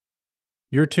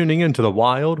You're tuning into the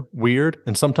Wild, Weird,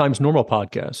 and Sometimes Normal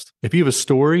podcast. If you have a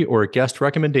story or a guest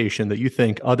recommendation that you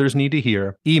think others need to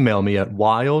hear, email me at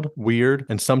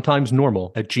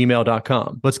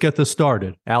wildweirdandsometimesnormal@gmail.com. Let's get this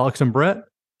started. Alex and Brett,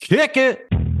 kick it!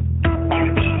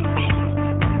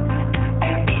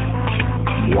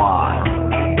 Wild.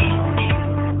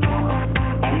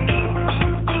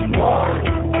 Wild.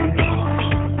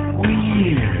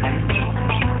 Weird.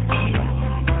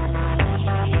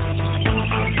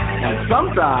 And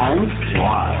sometimes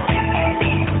wild.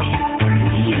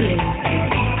 Weird.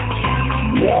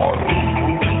 Wild.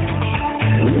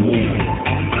 Weird.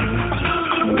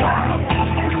 Wild.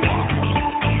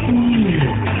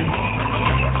 Weird.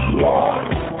 Wild.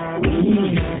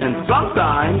 Weird. And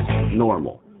sometimes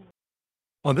normal.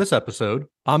 On this episode,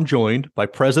 I'm joined by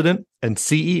President and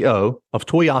CEO of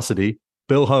TOYocity,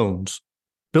 Bill Hohns.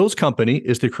 Bill's company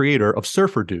is the creator of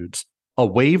Surfer Dudes, a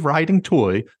wave-riding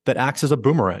toy that acts as a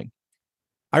boomerang.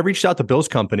 I reached out to Bill's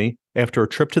company after a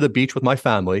trip to the beach with my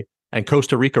family and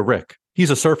Costa Rica Rick. He's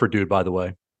a surfer dude, by the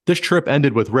way. This trip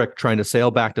ended with Rick trying to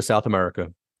sail back to South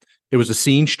America. It was a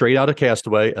scene straight out of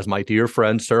Castaway as my dear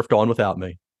friend surfed on without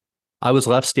me. I was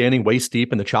left standing waist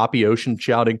deep in the choppy ocean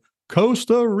shouting,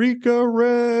 "Costa Rica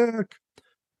Rick!"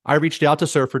 I reached out to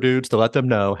Surfer Dudes to let them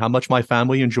know how much my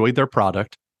family enjoyed their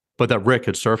product, but that Rick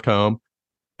had surfed home,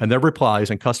 and their replies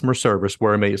and customer service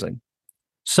were amazing.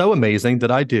 So amazing that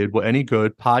I did what any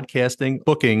good podcasting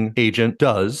booking agent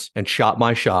does and shot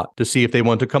my shot to see if they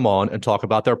wanted to come on and talk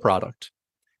about their product.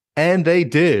 And they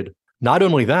did. Not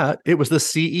only that, it was the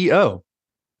CEO.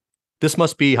 This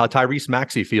must be how Tyrese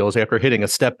Maxey feels after hitting a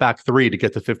step-back three to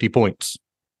get to 50 points.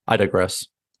 I digress.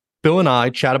 Bill and I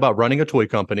chat about running a toy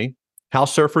company, how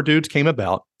Surfer Dudes came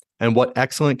about, and what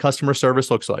excellent customer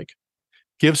service looks like.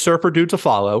 Give Surfer Dudes a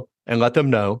follow and let them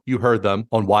know you heard them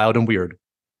on Wild and Weird.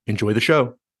 Enjoy the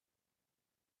show.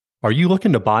 Are you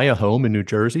looking to buy a home in New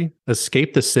Jersey,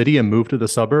 escape the city and move to the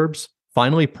suburbs?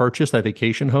 Finally purchase a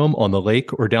vacation home on the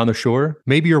lake or down the shore?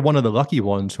 Maybe you're one of the lucky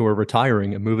ones who are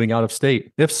retiring and moving out of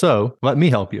state. If so, let me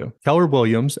help you. Keller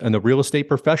Williams and the Real Estate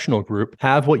Professional Group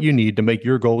have what you need to make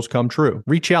your goals come true.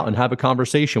 Reach out and have a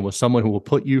conversation with someone who will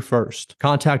put you first.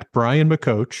 Contact Brian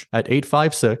McCoach at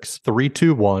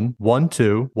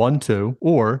 856-321-1212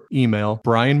 or email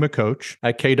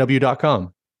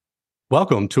brianmccoach@kw.com.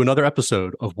 Welcome to another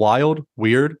episode of Wild,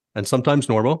 Weird, and Sometimes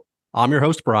Normal. I'm your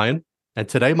host, Brian. And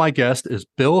today my guest is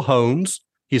Bill Hohns.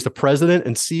 He's the president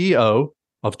and CEO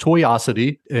of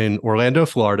TOYocity in Orlando,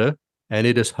 Florida, and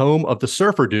it is home of the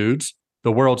Surfer Dudes,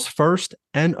 the world's first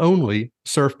and only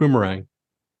surf boomerang.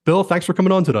 Bill, thanks for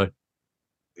coming on today.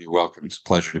 You're welcome. It's a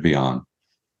pleasure to be on.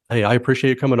 Hey, I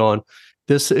appreciate you coming on.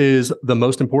 This is the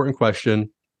most important question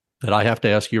that I have to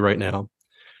ask you right now.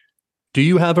 Do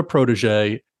you have a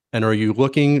protege, and are you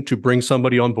looking to bring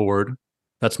somebody on board,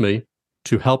 that's me,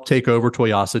 to help take over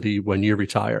TOYocity when you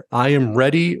retire? I am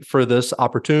ready for this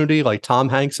opportunity, like Tom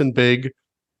Hanks in Big.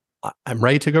 I'm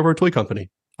ready to take over a toy company.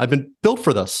 I've been built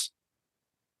for this.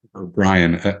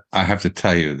 Brian, I have to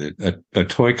tell you that a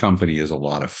toy company is a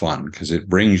lot of fun because it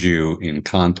brings you in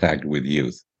contact with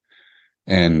youth.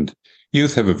 And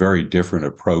youth have a very different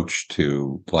approach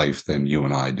to life than you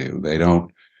and I do. They don't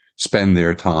spend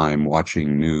their time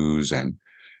watching news and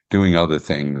doing other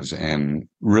things. And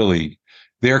really,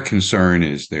 their concern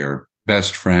is their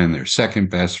best friend, their second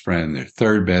best friend, their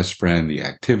third best friend, the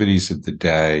activities of the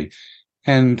day,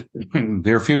 and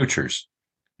their futures.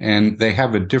 And they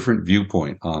have a different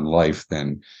viewpoint on life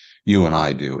than you and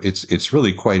I do. It's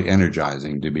really quite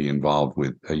energizing to be involved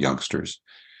with youngsters.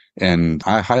 And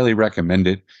I highly recommend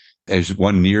it. As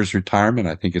one nears retirement,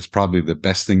 I think it's probably the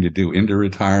best thing to do into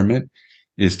retirement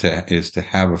is to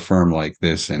have a firm like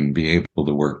this and be able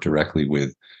to work directly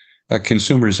with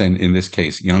consumers, and in this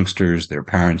case, youngsters, their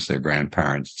parents, their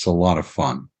grandparents. It's a lot of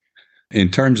fun. In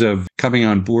terms of coming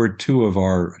on board, two of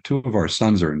our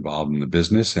sons are involved in the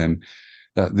business, and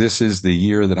this is the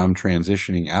year that I'm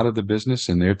transitioning out of the business,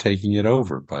 and they're taking it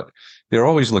over. But they're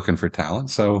always looking for talent,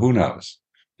 so who knows?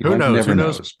 Who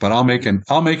knows? But I'll make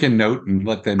a note and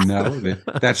let them know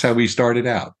that that's how we started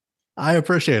out. I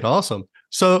appreciate it. Awesome.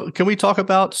 So, can we talk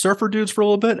about Surfer Dudes for a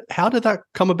little bit? How did that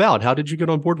come about? How did you get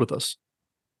on board with us?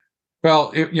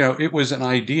 Well, it was an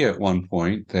idea at one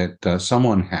point that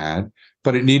someone had,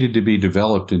 but it needed to be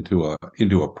developed into a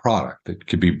product that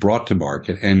could be brought to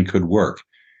market and could work.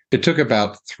 It took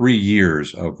about 3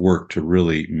 years of work to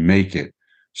really make it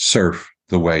surf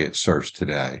the way it surfs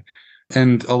today.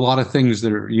 And a lot of things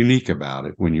that are unique about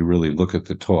it when you really look at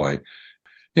the toy.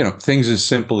 Things as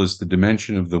simple as the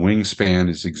dimension of the wingspan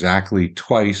is exactly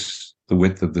twice the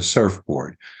width of the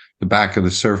surfboard. The back of the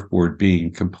surfboard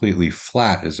being completely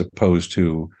flat as opposed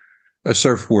to a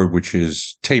surfboard which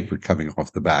is tapered coming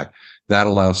off the back. That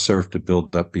allows surf to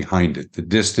build up behind it. The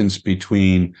distance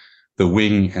between the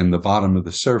wing and the bottom of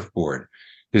the surfboard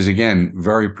is, again,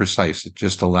 very precise. It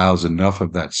just allows enough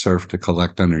of that surf to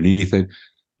collect underneath it.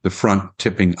 The front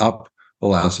tipping up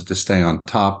allows it to stay on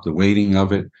top, the weighting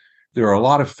of it. There are a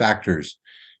lot of factors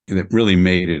that really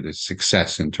made it a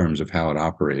success in terms of how it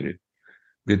operated.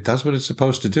 It does what it's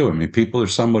supposed to do. I mean, people are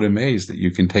somewhat amazed that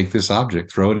you can take this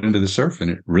object, throw it into the surf, and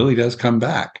it really does come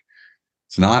back.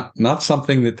 It's not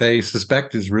something that they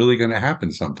suspect is really going to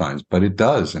happen sometimes, but it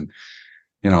does. And,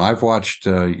 I've watched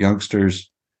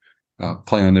youngsters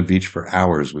play on the beach for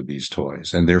hours with these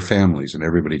toys and their families, and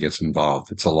everybody gets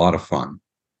involved. It's a lot of fun.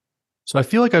 So I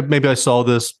feel like maybe I saw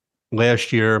this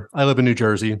last year. I live in New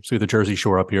Jersey, so the Jersey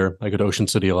Shore up here. I go to Ocean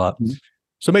City a lot. Mm-hmm.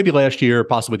 So maybe last year,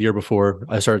 possibly the year before,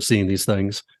 I started seeing these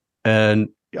things. And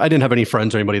I didn't have any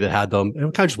friends or anybody that had them. And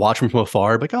I kind of just watch them from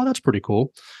afar, like, oh, that's pretty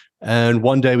cool. And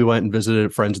one day we went and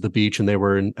visited friends at the beach, and they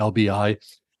were in LBI,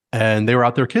 and they were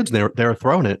out there, kids, and they were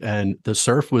throwing it. And the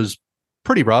surf was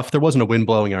pretty rough. There wasn't a wind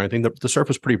blowing or anything. The surf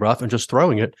was pretty rough, and just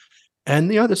throwing it.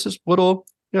 And, this is little,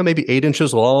 maybe 8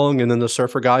 inches long, and then the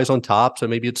surfer guy's on top, so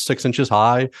maybe it's 6 inches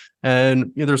high.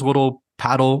 And there's a little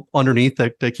paddle underneath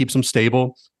that keeps them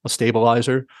stable, a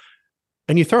stabilizer.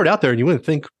 And you throw it out there, and you wouldn't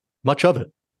think much of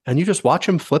it. And you just watch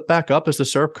him flip back up as the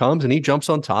surf comes, and he jumps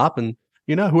on top. And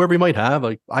whoever you might have,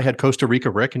 like I had Costa Rica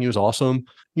Rick, and he was awesome.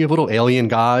 You have little alien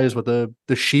guys with the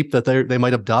sheep that they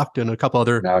might have ducked, and a couple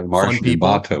other fun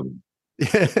people.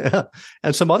 Yeah,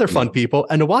 and some other fun people.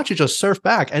 And to watch it just surf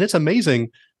back, and it's amazing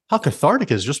how cathartic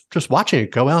it is just watching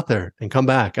it go out there and come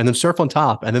back and then surf on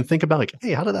top and then think about, like,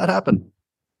 hey, how did that happen?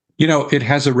 It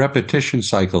has a repetition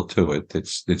cycle to it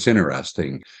that's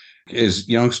interesting. As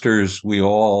youngsters, we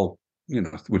all,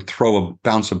 would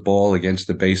bounce a ball against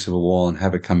the base of a wall and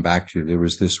have it come back to you. There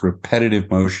was this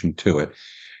repetitive motion to it.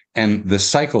 And the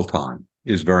cycle time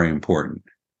is very important.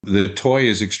 The toy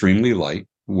is extremely light,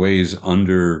 weighs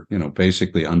under,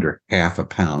 basically under half a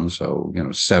pound. So,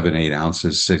 7-8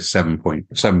 ounces,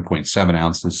 7.7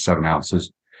 ounces, 7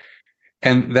 ounces.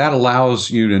 And that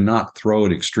allows you to not throw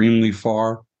it extremely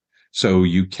far. So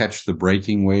you catch the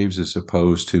breaking waves as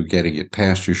opposed to getting it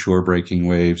past your shore breaking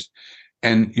waves.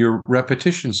 And your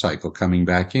repetition cycle coming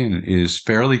back in is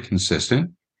fairly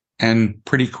consistent and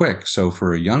pretty quick. So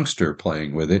for a youngster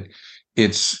playing with it,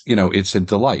 it's a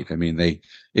delight. I mean,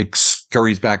 it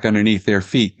scurries back underneath their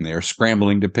feet, and they're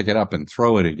scrambling to pick it up and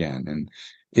throw it again. And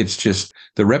it's just,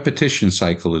 the repetition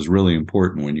cycle is really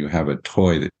important when you have a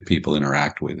toy that people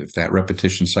interact with. If that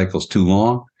repetition cycle is too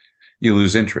long, you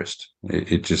lose interest.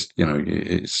 It just,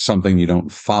 it's something you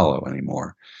don't follow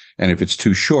anymore. And if it's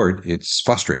too short, it's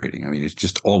frustrating. I mean, it's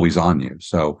just always on you.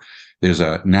 So there's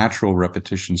a natural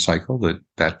repetition cycle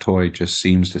that toy just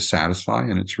seems to satisfy.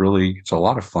 And it's a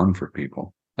lot of fun for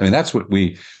people. I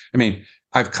mean,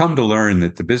 I've come to learn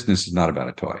that the business is not about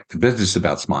a toy. The business is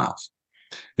about smiles.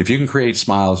 If you can create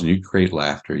smiles and you can create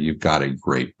laughter, you've got a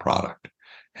great product.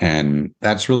 And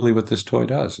that's really what this toy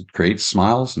does. It creates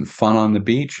smiles and fun on the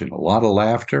beach, and a lot of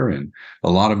laughter and a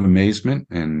lot of amazement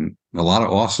and a lot of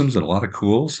awesomes and a lot of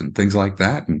cools and things like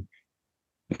that.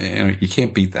 And you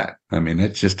can't beat that. I mean,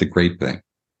 it's just a great thing.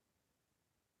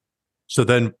 So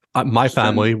then my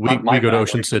family, we go to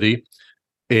Ocean City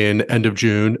in end of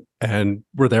June, and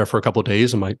we're there for a couple of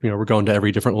days, and we're going to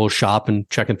every different little shop and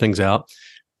checking things out.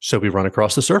 So we run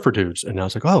across the surfer dudes, and I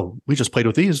was like, oh, we just played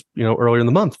with these, earlier in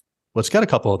the month. Let's get a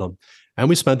couple of them. And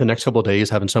we spent the next couple of days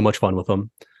having so much fun with them.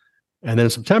 And then in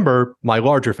September, my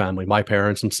larger family, my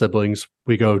parents and siblings,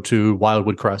 we go to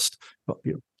Wildwood Crest.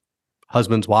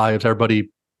 Husbands, wives, everybody,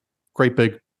 great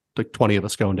big, like 20 of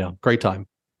us going down. Great time.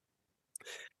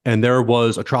 And there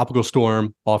was a tropical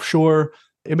storm offshore.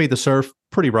 It made the surf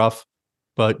pretty rough,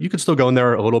 but you could still go in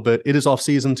there a little bit. It is off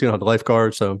season, so you don't have the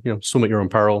lifeguard, so swim at your own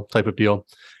peril type of deal.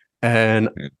 And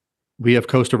we have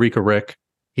Costa Rica Rick.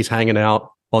 He's hanging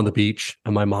out on the beach,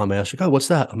 and my mom asked, oh, what's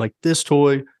that? I'm like, this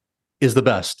toy is the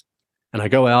best. And I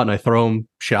go out and I throw him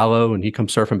shallow, and he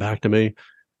comes surfing back to me.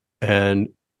 And,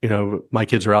 my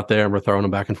kids are out there, and we're throwing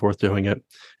him back and forth doing it.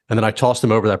 And then I tossed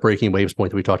him over that breaking waves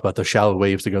point that we talked about, the shallow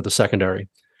waves to go to the secondary.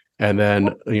 And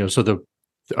then, so the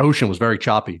ocean was very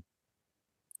choppy.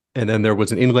 And then there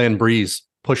was an inland breeze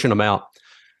pushing him out.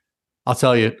 I'll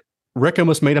tell you, Rick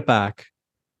almost made it back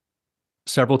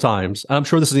several times. I'm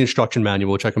sure this is the instruction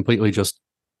manual, which I completely just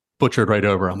butchered right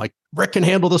over. I'm like, Rick can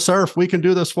handle the surf. We can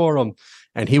do this for him.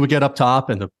 And he would get up top,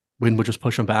 and the wind would just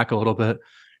push him back a little bit.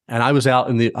 And I was out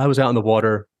in the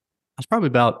water. I was probably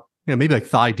about, maybe like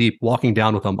thigh deep, walking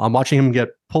down with him. I'm watching him get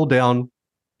pulled down.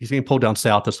 He's getting pulled down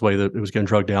south. That's the way that it was getting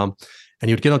dragged down. and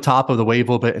you'd get on top of the wave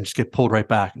a little bit and just get pulled right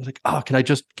back. I was like, oh, can I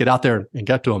just get out there and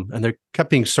get to them? And there kept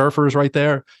being surfers right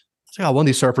there. I was like, oh, one of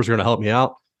these surfers are going to help me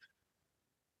out.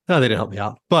 No, they didn't help me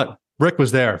out. But Rick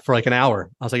was there for like an hour.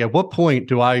 I was like, at what point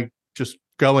do I just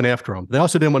go in after him? They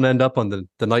also didn't want to end up on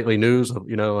the nightly news of,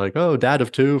 like, oh, dad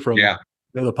of two from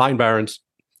the Pine Barrens.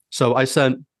 So I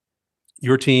sent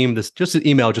your team just an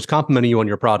email, just complimenting you on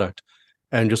your product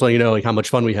and just letting you know like how much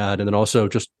fun we had. And then also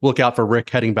just look out for Rick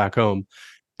heading back home.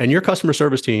 And your customer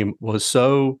service team was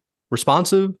so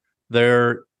responsive.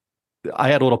 I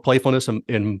had a little playfulness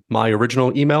in my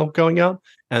original email going out,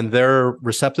 and their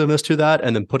receptiveness to that,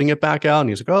 and then putting it back out. And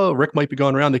he's like, "Oh, Rick might be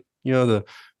going around the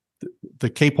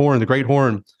Cape Horn, the Great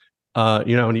Horn,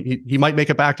 and he might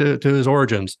make it back to his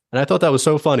origins." And I thought that was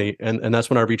so funny, and that's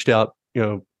when I reached out,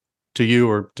 to you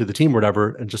or to the team or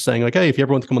whatever, and just saying like, "Hey, if you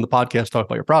ever want to come on the podcast, talk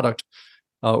about your product,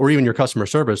 or even your customer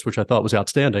service," which I thought was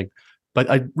outstanding.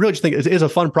 But I really just think it is a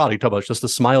fun product. It's just the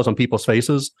smiles on people's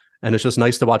faces. And it's just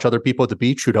nice to watch other people at the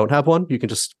beach who don't have one. You can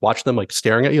just watch them like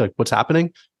staring at you, like, what's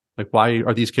happening? Like, why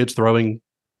are these kids throwing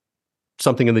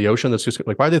something in the ocean? That's just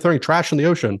like, why are they throwing trash in the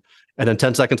ocean? And then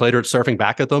 10 seconds later, it's surfing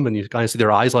back at them. And you kind of see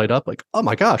their eyes light up like, oh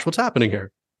my gosh, what's happening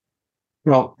here?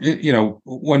 Well,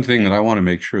 one thing that I want to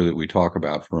make sure that we talk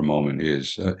about for a moment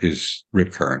is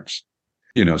rip currents.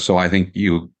 So I think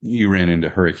you ran into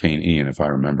Hurricane Ian, if I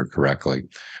remember correctly,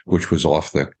 which was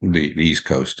off the East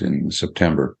Coast in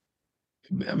September.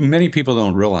 Many people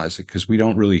don't realize it because we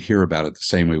don't really hear about it the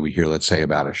same way we hear, let's say,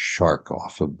 about a shark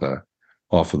off of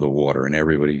the water, and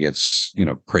everybody gets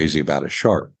crazy about a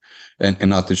shark, and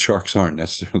not that sharks aren't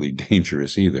necessarily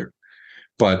dangerous either.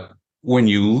 But when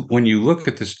you look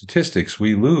at the statistics,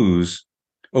 we lose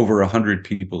over 100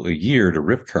 people a year to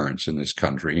rip currents in this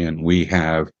country, and we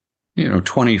have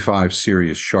 25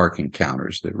 serious shark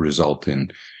encounters that result in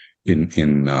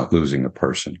losing a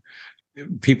person.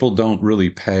 People don't really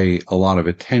pay a lot of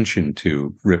attention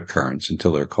to rip currents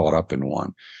until they're caught up in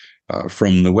one.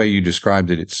 From the way you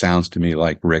described it, it sounds to me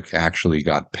like Rick actually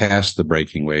got past the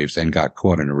breaking waves and got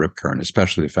caught in a rip current,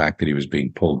 especially the fact that he was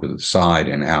being pulled to the side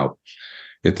and out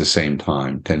at the same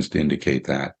time tends to indicate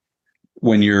that.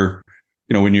 When you're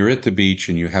at the beach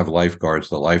and you have lifeguards,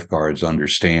 the lifeguards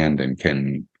understand and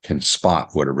can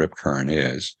spot what a rip current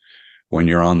is. When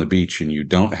you're on the beach and you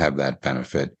don't have that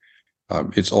benefit,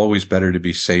 it's always better to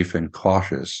be safe and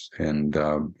cautious. And,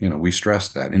 we stress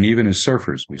that. And even as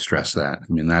surfers, we stress that. I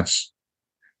mean, that's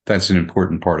an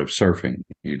important part of surfing.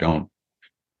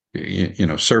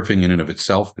 Surfing in and of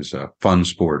itself is a fun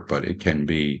sport, but it can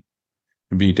be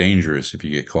dangerous if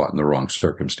you get caught in the wrong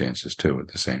circumstances too at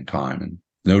the same time. And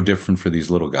no different for these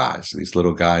little guys.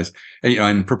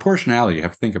 And proportionality, you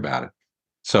have to think about it.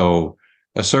 So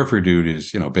a surfer dude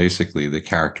is, basically the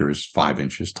character is 5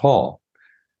 inches tall.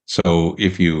 So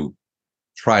if you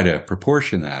try to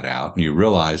proportion that out, and you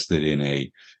realize that in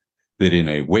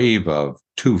a wave of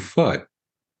 2 foot,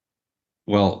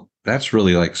 well, that's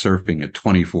really like surfing a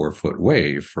 24-foot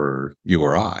wave for you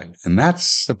or I. And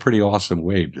that's a pretty awesome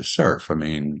wave to surf. I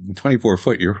mean, 24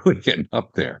 foot, you're really getting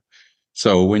up there.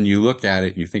 So when you look at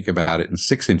it, you think about it in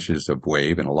 6 inches of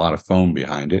wave and a lot of foam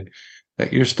behind it,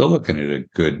 that you're still looking at a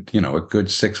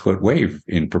good 6 foot wave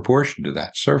in proportion to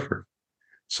that surfer.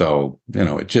 So,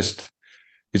 it's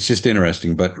just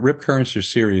interesting, but rip currents are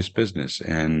serious business,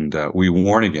 and we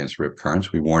warn against rip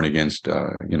currents. We warn against,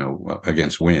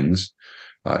 against winds.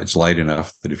 It's light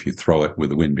enough that if you throw it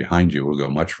with the wind behind you, it will go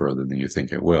much further than you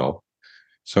think it will.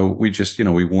 So we just,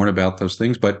 we warn about those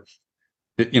things, but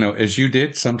as you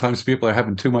did, sometimes people are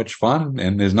having too much fun,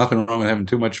 and there's nothing wrong with having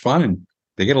too much fun, and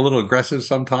they get a little aggressive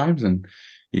sometimes, and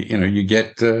you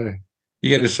get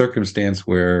a circumstance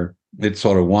where it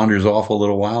sort of wanders off a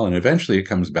little while, and eventually it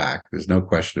comes back. There's no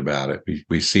question about it.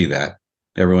 We see that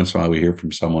every once in a while. We hear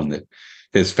from someone that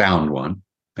has found one,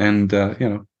 and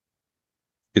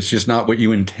it's just not what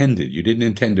you intended. You didn't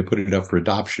intend to put it up for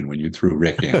adoption when you threw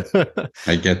Rick in.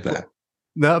 I get that.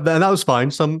 No, and that was fine.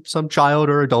 Some child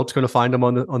or adult's going to find him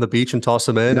on the beach and toss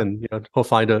him in, yep. And he'll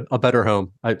find a better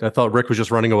home. I thought Rick was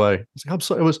just running away. I was like, I'm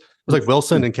sorry. It was like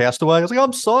Wilson and Castaway. I was like,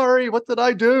 I'm sorry. What did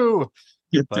I do?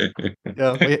 But,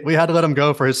 we had to let him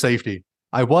go for his safety.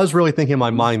 I was really thinking in my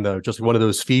mind though, just one of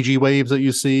those Fiji waves that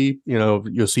you see.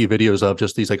 You'll see videos of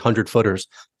just these like 100-footers.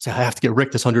 Say, I have to get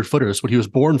Rick this 100-footers. What he was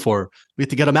born for. We have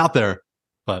to get him out there.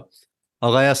 But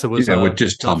alas, it was would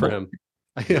just tumble for him.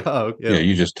 Yeah,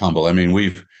 you just tumble. I mean,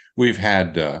 we've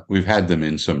had them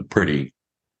in some pretty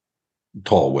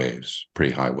tall waves,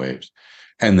 pretty high waves,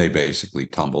 and they basically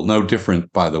tumble. No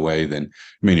different, by the way, than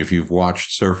if you've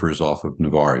watched surfers off of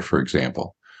Navarre, for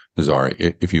example,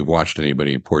 if you've watched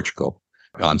anybody in Portugal,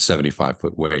 on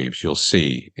 75-foot waves. You'll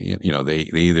see, they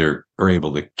either are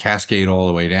able to cascade all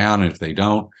the way down. And if they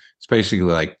don't, it's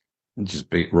basically like just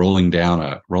rolling down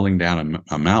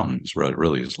a mountain is what it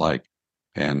really is like.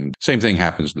 And same thing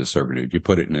happens to the surfer dude. You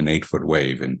put it in an 8-foot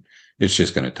wave and it's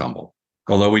just going to tumble.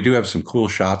 Although we do have some cool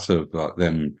shots of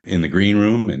them in the green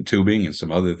room and tubing and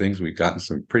some other things. We've gotten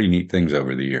some pretty neat things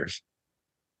over the years.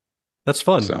 That's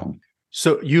fun.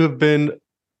 So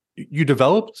you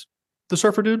developed the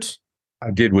surfer dudes?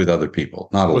 I did with other people,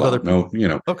 not a lot. No,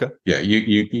 Okay.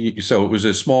 Yeah. So it was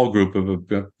a small group of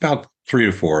about 3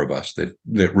 to 4 of us that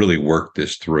really worked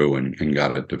this through and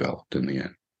got it developed in the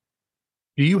end.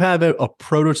 Do you have a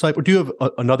prototype, or do you have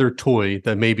another toy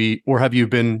that maybe, or have you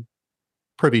been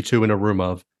privy to in a room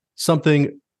of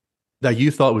something that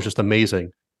you thought was just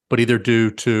amazing, but either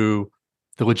due to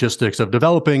the logistics of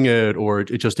developing it, or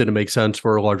it just didn't make sense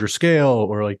for a larger scale,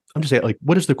 or I'm just saying,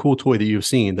 what is the cool toy that you've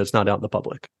seen that's not out in the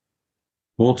public?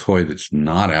 Cool toy that's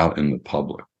not out in the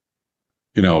public.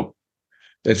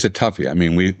 It's a toughie. I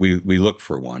mean, we look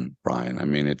for one, Brian. I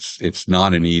mean, it's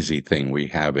not an easy thing. We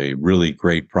have a really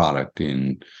great product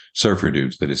in Surfer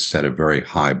Dudes that has set a very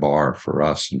high bar for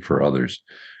us and for others.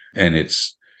 And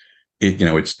it's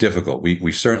difficult.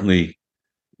 We certainly,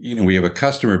 we have a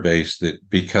customer base that,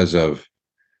 because of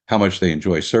how much they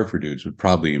enjoy Surfer Dudes, would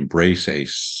probably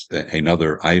embrace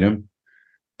another item,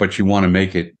 but you want to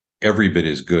make it every bit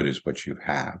as good as what you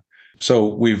have. So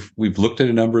we've looked at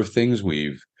a number of things.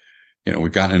 We've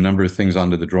gotten a number of things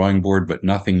onto the drawing board, but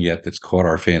nothing yet that's caught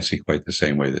our fancy quite the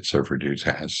same way that Surfer Dudes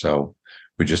has. So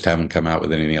we just haven't come out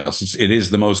with anything else. It is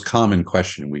the most common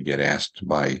question we get asked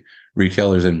by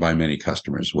retailers and by many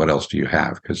customers. What else do you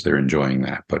have? Because they're enjoying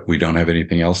that, but we don't have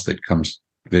anything else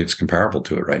that's comparable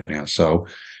to it right now. So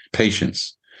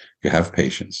patience. You have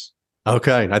patience.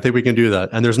 Okay, I think we can do that.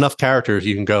 And there's enough characters,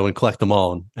 you can go and collect them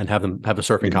all and have a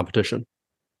surfing competition.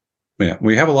 Yeah,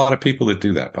 we have a lot of people that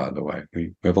do that, by the way.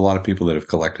 We have a lot of people that have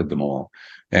collected them all.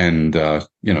 And,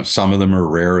 some of them are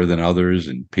rarer than others,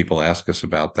 and people ask us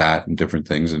about that and different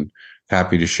things, and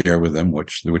happy to share with them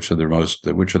which are the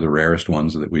rarest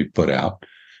ones that we've put out.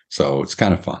 So it's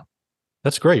kind of fun.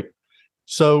 That's great.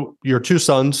 So your 2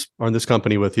 sons are in this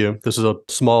company with you. This is a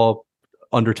small,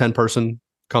 under 10 person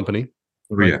company.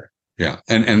 Right? Yeah.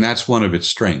 And that's one of its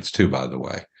strengths too, by the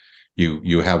way.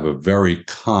 You have a very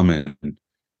common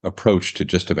approach to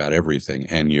just about everything,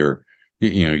 and you're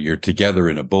together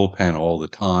in a bullpen all the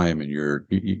time, and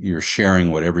you're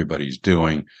sharing what everybody's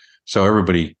doing, so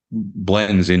everybody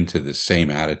blends into the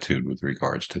same attitude with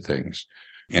regards to things.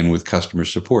 And with customer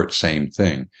support, same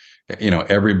thing.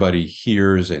 Everybody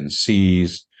hears and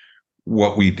sees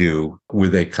what we do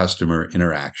with a customer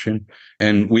interaction,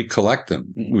 and we collect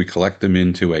them. We collect them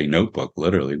into a notebook.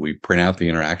 Literally, we print out the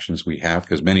interactions we have,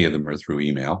 because many of them are through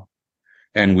email.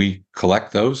 And we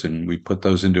collect those and we put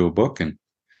those into a book. And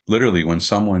literally, when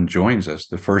someone joins us,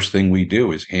 the first thing we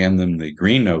do is hand them the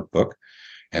green notebook,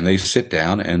 and they sit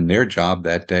down, and their job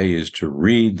that day is to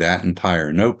read that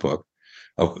entire notebook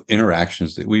of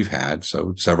interactions that we've had.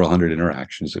 So several hundred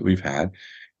interactions that we've had,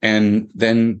 and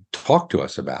then talk to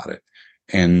us about it.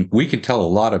 And we can tell a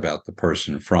lot about the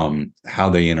person from how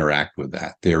they interact with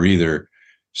that. They're either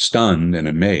stunned and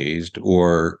amazed,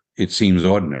 or it seems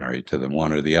ordinary to them,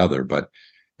 one or the other, but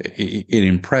it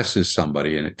impresses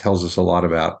somebody, and it tells us a lot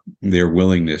about their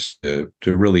willingness to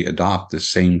really adopt the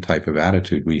same type of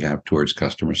attitude we have towards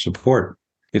customer support.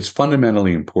 It's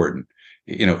fundamentally important.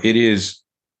 It is,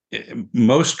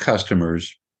 most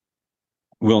customers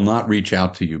will not reach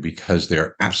out to you because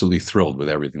they're absolutely thrilled with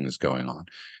everything that's going on.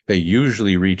 They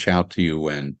usually reach out to you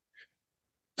when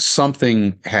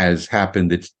something has happened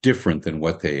that's different than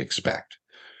what they expect.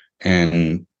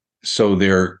 And so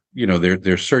they're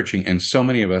searching, and so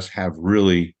many of us have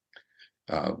really,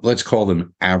 let's call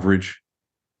them average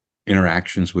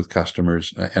interactions with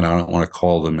customers. And I don't want to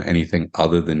call them anything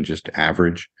other than just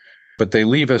average, but they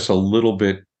leave us a little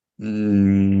bit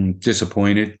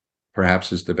disappointed,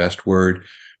 perhaps is the best word,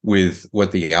 with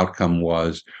what the outcome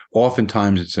was.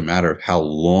 Oftentimes it's a matter of how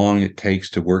long it takes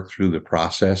to work through the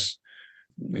process.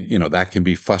 That can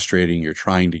be frustrating. You're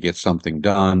trying to get something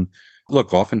done.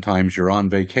 Look, oftentimes you're on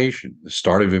vacation, the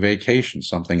start of a vacation,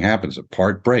 something happens, a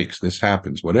part breaks, this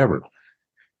happens, whatever.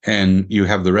 And you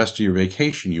have the rest of your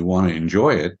vacation, you want to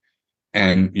enjoy it,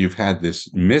 and you've had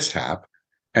this mishap,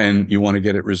 and you want to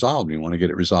get it resolved. You want to get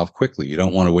it resolved quickly. You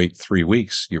don't want to wait 3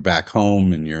 weeks. You're back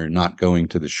home and you're not going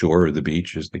to the shore or the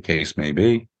beach, as the case may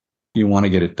be. You want to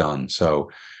get it done. So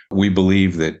we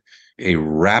believe that a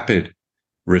rapid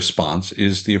response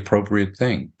is the appropriate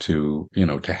thing to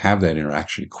have that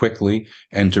interaction quickly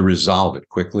and to resolve it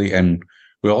quickly. And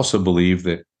we also believe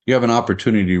that you have an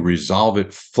opportunity to resolve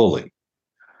it fully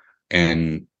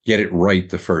and get it right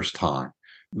the first time.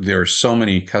 There are so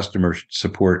many customer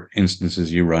support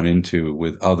instances you run into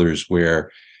with others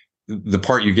where the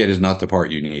part you get is not the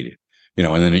part you needed,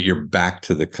 and then you're back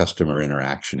to the customer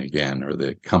interaction again, or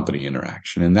the company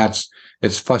interaction. And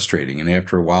it's frustrating. And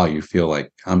after a while, you feel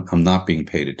like I'm not being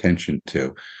paid attention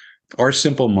to. Our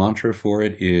simple mantra for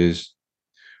it is,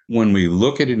 when we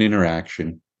look at an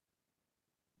interaction,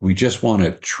 we just want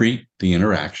to treat the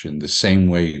interaction the same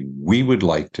way we would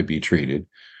like to be treated,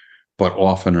 but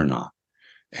often are not.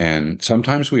 And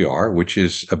sometimes we are, which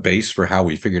is a base for how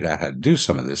we figured out how to do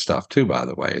some of this stuff too, by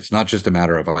the way. It's not just a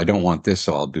matter of, I don't want this,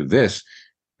 so I'll do this.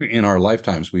 In our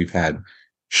lifetimes, we've had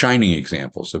shining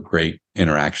examples of great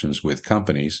interactions with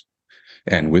companies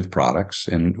and with products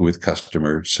and with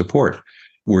customer support.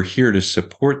 We're here to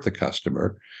support the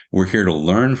customer. We're here to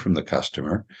learn from the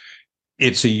customer.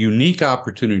 It's a unique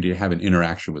opportunity to have an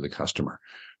interaction with a customer.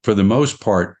 For the most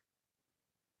part,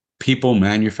 people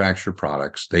manufacture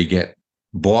products. They get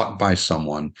bought by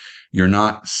someone. You're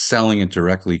not selling it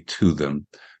directly to them,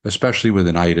 especially with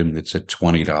an item that's a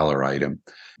 $20 item.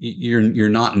 You're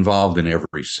not involved in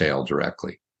every sale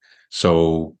directly.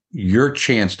 So your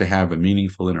chance to have a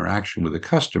meaningful interaction with a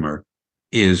customer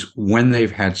is when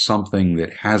they've had something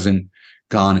that hasn't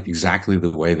gone exactly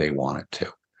the way they want it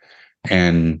to.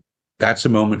 And that's a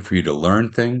moment for you to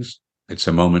learn things. It's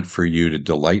a moment for you to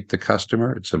delight the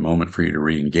customer. It's a moment for you to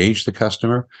re-engage the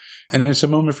customer. And it's a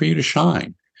moment for you to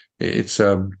shine. It's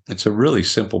a really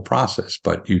simple process,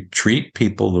 but you treat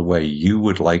people the way you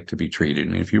would like to be treated.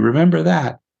 And if you remember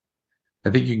that,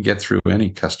 I think you can get through any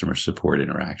customer support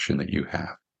interaction that you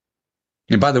have.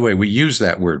 And by the way, we use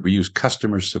that word. We use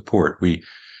customer support.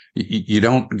 You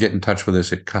don't get in touch with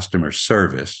us at customer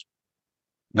service.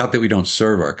 Not that we don't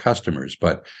serve our customers,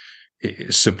 but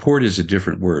support is a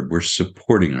different word. We're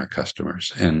supporting our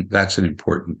customers, and that's an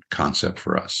important concept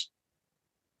for us.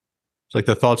 It's like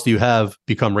the thoughts that you have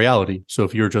become reality. So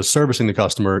if you're just servicing the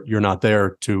customer, you're not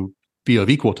there to be of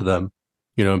equal to them,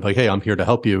 and like, hey, I'm here to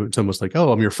help you. It's almost like,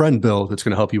 oh, I'm your friend, Bill, that's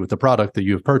going to help you with the product that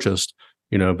you have purchased,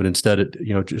 but instead it,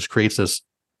 just creates this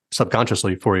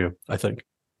subconsciously for you, I think.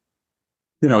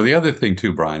 The other thing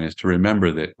too, Brian, is to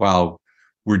remember that while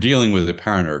we're dealing with a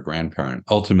parent or a grandparent,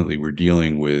 ultimately we're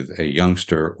dealing with a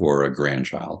youngster or a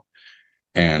grandchild.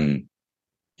 And,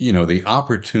 the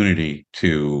opportunity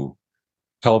to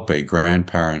help a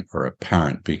grandparent or a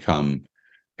parent become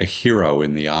a hero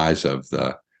in the eyes of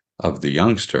the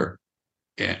youngster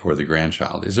or the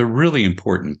grandchild is a really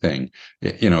important thing.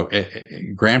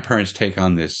 Grandparents take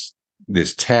on this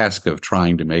task of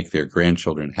trying to make their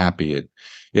grandchildren happy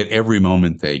at every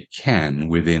moment they can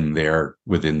within their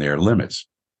limits.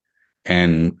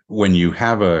 And when you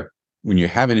have an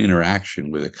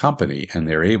interaction with a company and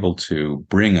they're able to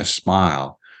bring a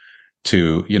smile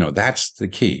to, that's the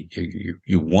key.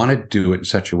 You want to do it in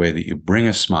such a way that you bring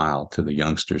a smile to the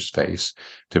youngster's face,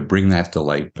 to bring that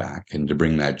delight back and to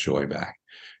bring that joy back.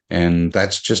 And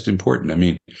that's just important. I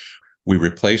mean, we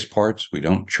replace parts. We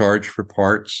don't charge for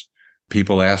parts.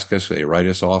 People ask us, they write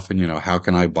us often, how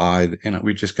can I buy? And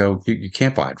we just go, you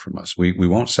can't buy it from us. We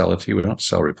won't sell it to you. We don't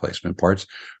sell replacement parts.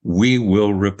 We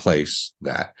will replace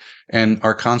that. And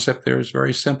our concept there is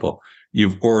very simple.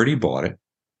 You've already bought it.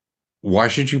 Why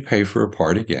should you pay for a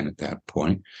part again at that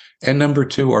point? And number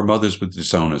two, our mothers would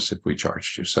disown us if we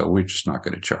charged you. So we're just not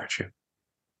going to charge you.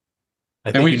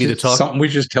 I think you need to talk. Something we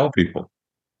just tell people.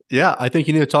 Yeah, I think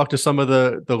you need to talk to some of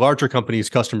the larger companies'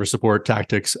 customer support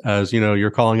tactics. As you're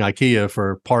calling IKEA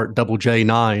for part double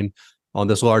J9 on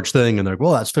this large thing, and they're like,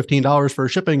 well, that's $15 for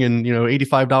shipping and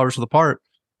 $85 for the part.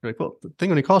 You're like, well, the thing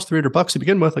only costs $300 to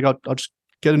begin with. Like, I'll just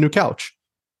get a new couch.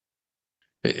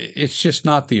 It's just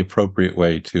not the appropriate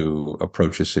way to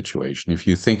approach a situation. If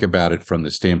you think about it from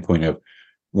the standpoint of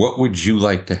what would you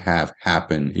like to have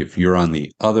happen if you're on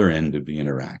the other end of the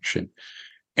interaction,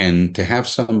 and to have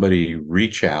somebody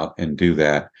reach out and do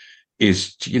that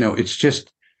is,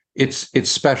 it's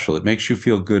special. It makes you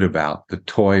feel good about the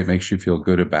toy. It makes you feel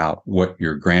good about what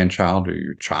your grandchild or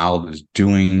your child is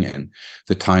doing and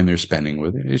the time they're spending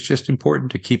with it. It's just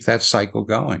important to keep that cycle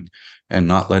going and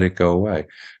not let it go away.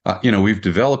 We've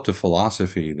developed a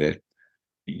philosophy that,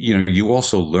 you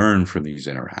also learn from these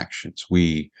interactions.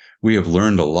 We have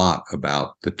learned a lot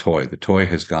about the toy. The toy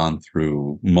has gone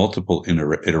through multiple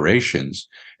iterations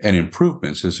and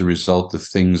improvements as a result of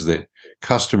things that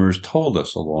customers told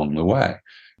us along the way.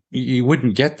 You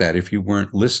wouldn't get that if you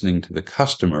weren't listening to the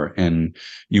customer and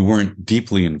you weren't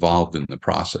deeply involved in the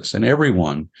process. And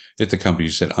everyone at the company,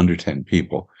 you said under 10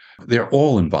 people, they're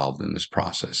all involved in this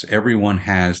process. Everyone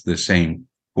has the same,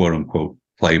 quote unquote,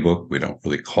 playbook. We don't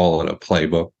really call it a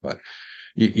playbook, but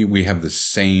we have the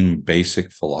same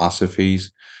basic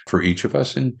philosophies for each of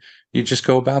us. And you just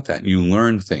go about that. You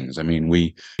learn things. I mean,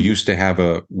 we used to have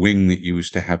a wing that you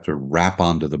used to have to wrap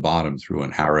onto the bottom through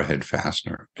an arrowhead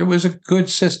fastener. It was a good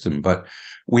system, but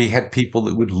we had people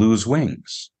that would lose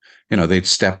wings. They'd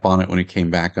step on it when it came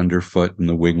back underfoot, and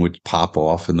the wing would pop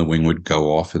off, and the wing would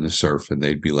go off in the surf, and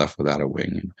they'd be left without a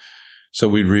wing. And so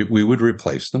we would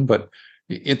replace them, but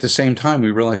at the same time,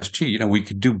 we realized, gee, we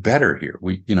could do better here.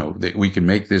 We can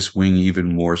make this wing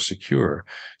even more secure.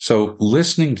 So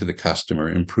listening to the customer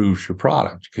improves your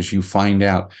product, because you find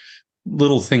out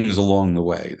little things along the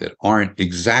way that aren't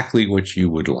exactly what you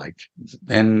would like.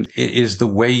 And it is the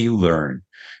way you learn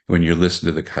when you listen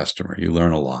to the customer. You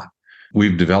learn a lot.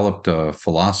 We've developed a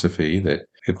philosophy that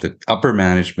if the upper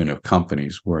management of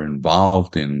companies were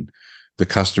involved in the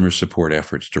customer support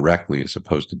efforts directly, as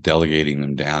opposed to delegating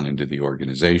them down into the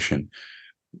organization,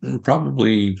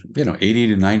 probably 80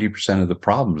 to 90% of the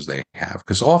problems they have,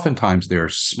 because oftentimes they're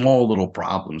small little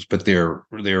problems, but they're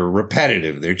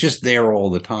repetitive. They're just there all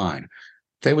the time.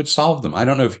 They would solve them. I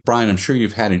don't know if, Brian, I'm sure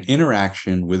you've had an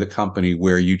interaction with a company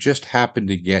where you just happen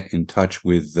to get in touch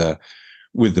with the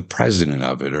president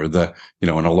of it, or in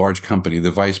a large company,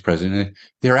 the vice president.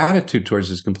 Their attitude towards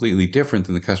it is completely different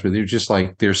than the customer. They're just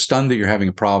like, they're stunned that you're having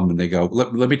a problem, and they go,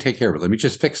 let me take care of it. Let me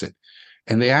just fix it.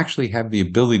 And they actually have the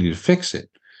ability to fix it.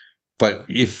 But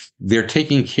if they're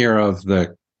taking care of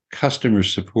the customer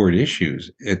support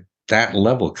issues at that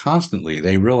level constantly,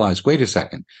 they realize, wait a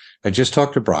second, I just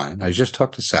talked to Brian, I just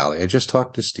talked to Sally, I just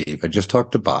talked to Steve, I just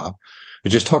talked to Bob, I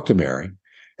just talked to Mary,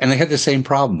 and they had the same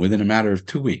problem within a matter of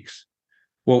 2 weeks.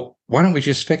 Well, why don't we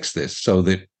just fix this so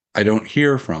that I don't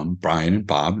hear from Brian and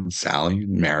Bob and Sally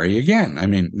and Mary again? I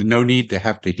mean, no need to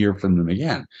have to hear from them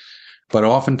again. But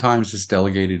oftentimes it's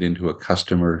delegated into a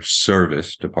customer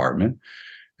service department.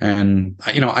 And,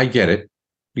 I get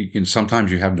it.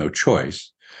 Sometimes you have no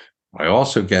choice. I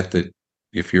also get that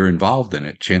if you're involved in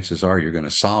it, chances are you're going to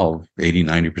solve 80,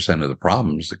 90% of the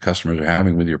problems that customers are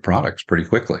having with your products pretty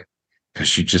quickly,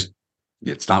 because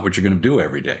it's not what you're going to do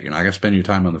every day. You're not going to spend your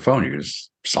time on the phone. You're going to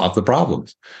solve the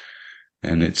problems.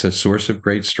 And it's a source of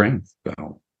great strength.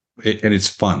 And it's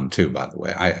fun too, by the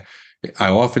way. I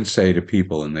often say to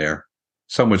people, and they're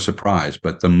somewhat surprised,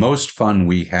 but the most fun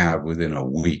we have within a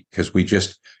week, because we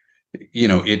just,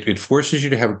 it forces you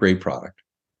to have a great product,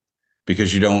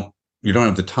 because you don't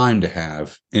have the time to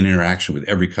have an interaction with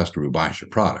every customer who buys your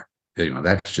product.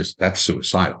 That's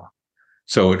suicidal.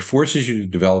 So it forces you to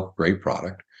develop a great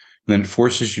product, then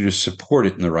forces you to support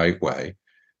it in the right way.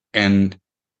 And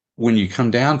when you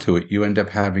come down to it, you end up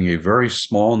having a very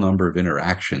small number of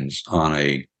interactions on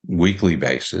a weekly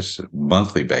basis,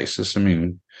 monthly basis. I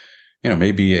mean,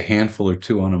 maybe a handful or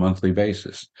two on a monthly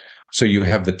basis. So you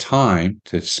have the time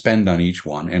to spend on each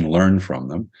one and learn from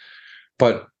them.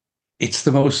 But it's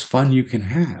the most fun you can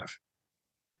have.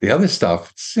 The other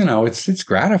stuff, it's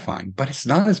gratifying, but it's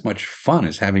not as much fun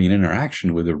as having an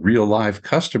interaction with a real live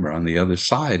customer on the other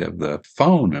side of the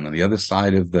phone and on the other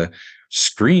side of the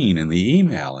screen and the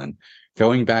email, and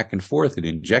going back and forth and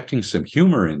injecting some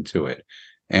humor into it,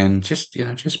 and just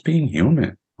being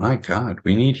human. My God,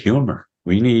 we need humor.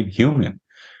 We need human.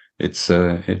 It's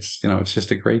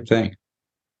just a great thing.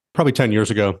 Probably 10 years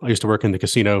ago, I used to work in the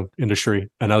casino industry,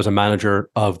 and I was a manager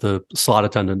of the slot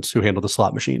attendants who handled the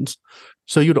slot machines.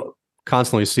 So you'd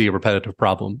constantly see a repetitive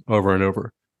problem over and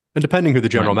over. And depending who the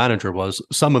general manager was,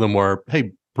 some of them were,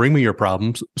 hey, bring me your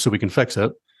problems so we can fix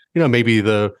it. Maybe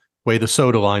the way the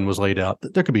soda line was laid out,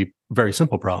 there could be very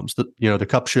simple problems that, the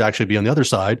cup should actually be on the other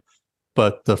side,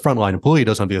 but the frontline employee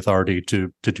doesn't have the authority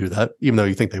to do that, even though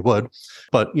you think they would.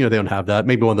 But, they don't have that.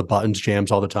 Maybe one of the buttons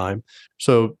jams all the time.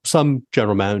 So some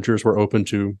general managers were open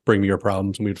to bring me your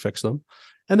problems and we'd fix them.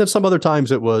 And then some other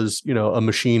times it was, a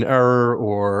machine error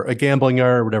or a gambling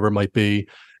error, whatever it might be.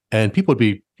 And people would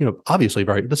be, obviously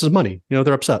this is money,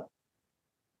 they're upset.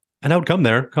 And I would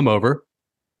come over,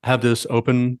 have this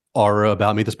open aura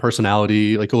about me, this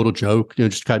personality, like a little joke,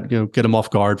 just kind of, get them off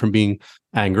guard from being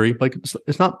angry. Like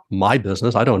it's not my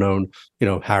business. I don't own,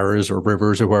 Harris or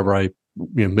Rivers or whoever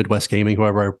Midwest Gaming,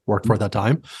 whoever I worked for at that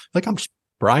time. Like I'm just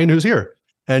Brian who's here.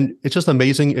 And it's just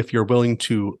amazing if you're willing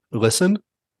to listen.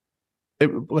 Half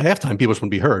the time people just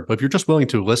want to be heard, but if you're just willing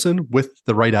to listen with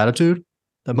the right attitude,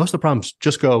 that most of the problems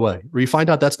just go away. Or you find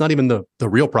out that's not even the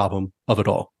real problem of it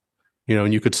all.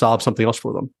 And you could solve something else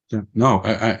for them. Yeah. No,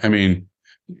 I mean,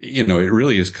 it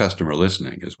really is customer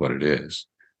listening is what it is.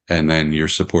 And then you're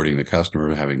supporting the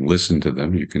customer, having listened to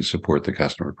them, you can support the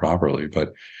customer properly.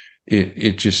 But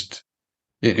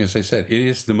as I said, it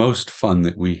is the most fun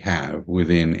that we have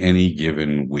within any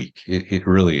given week. It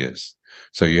really is.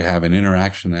 So you have an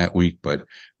interaction that week, but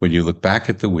when you look back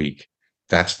at the week,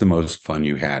 that's the most fun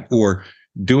you had. Or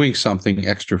doing something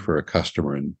extra for a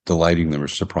customer and delighting them or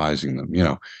surprising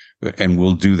them, and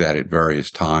we'll do that at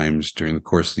various times during the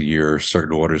course of the year.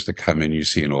 Certain orders that come in, you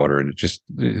see an order and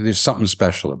there's something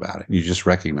special about it. You just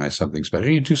recognize something special.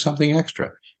 You do something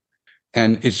extra.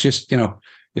 And it's just,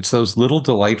 it's those little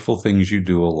delightful things you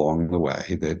do along the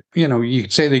way that, you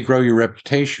could say they grow your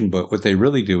reputation, but what they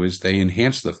really do is they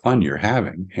enhance the fun you're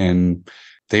having. And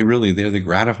they're the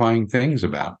gratifying things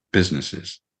about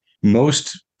businesses.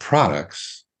 Most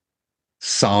products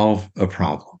solve a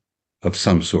problem of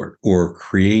some sort or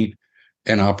create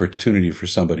an opportunity for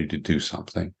somebody to do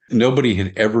something. Nobody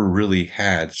had ever really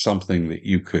had something that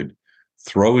you could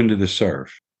throw into the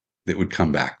surf that would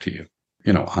come back to you,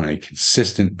 on a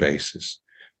consistent basis.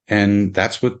 And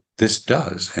that's what this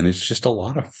does. And it's just a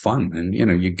lot of fun. And,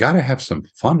 you got to have some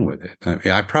fun with it.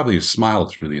 I probably have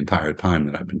smiled through the entire time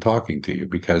that I've been talking to you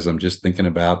because I'm just thinking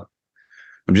about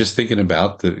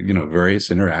the,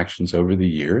 various interactions over the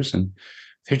years, and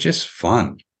they're just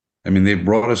fun. I mean, they've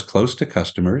brought us close to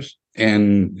customers,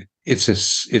 and it's a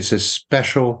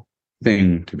special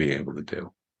thing to be able to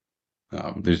do.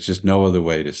 There's just no other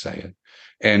way to say it.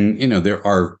 And,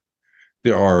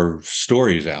 there are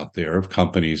stories out there of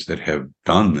companies that have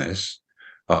done this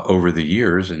over the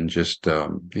years, and just,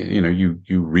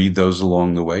 you read those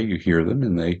along the way, you hear them,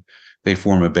 and they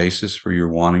form a basis for your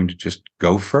wanting to just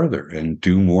go further and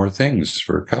do more things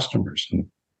for customers. And,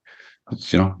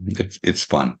 it's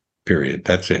fun, period.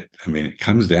 That's it. I mean, it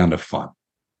comes down to fun.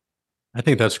 I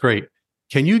think that's great.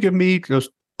 Can you give me just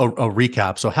a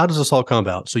recap? So how does this all come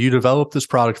about? So you developed this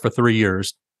product for 3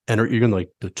 years, and you're going to like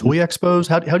the toy expos.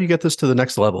 How do you get this to the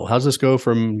next level? How does this go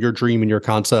from your dream and your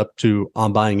concept to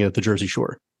I'm buying it at the Jersey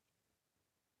Shore?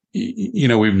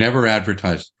 We've never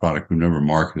advertised the product. We've never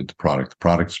marketed the product. The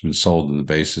product's been sold on the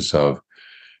basis of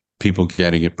people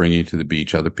getting it, bringing it to the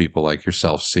beach, other people like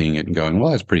yourself seeing it and going,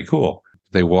 well, that's pretty cool.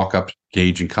 They walk up,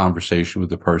 engage in conversation with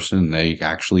the person, and they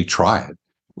actually try it.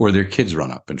 Or their kids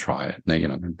run up and try it.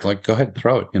 And they, like, go ahead,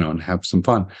 throw it, and have some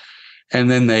fun.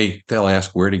 And then they'll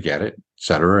ask where to get it, et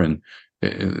cetera. And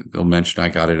they'll mention, I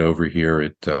got it over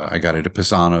here I got it at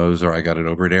Pisano's, or I got it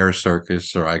over at Air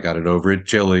Circus, or I got it over at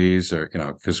Chili's, or,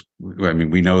 because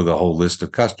we know the whole list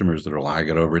of customers that are like, I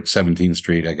got it over at 17th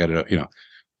Street. I got it,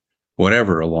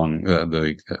 whatever along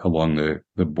the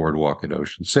boardwalk at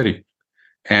Ocean City.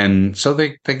 And so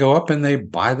they go up and they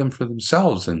buy them for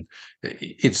themselves. And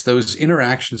it's those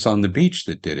interactions on the beach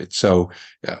that did it. So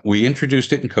we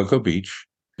introduced it in Cocoa Beach.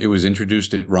 It was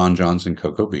introduced at Ron John's in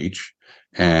Cocoa Beach.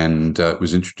 And it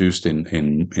was introduced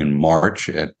in March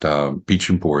at Beach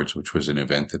and Boards, which was an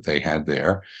event that they had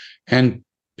there. And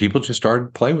people just started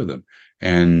to play with them.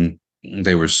 And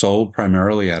they were sold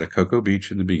primarily out of Cocoa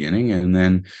Beach in the beginning. And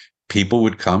then people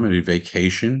would come on a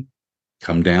vacation,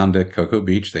 come down to Cocoa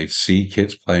Beach. They'd see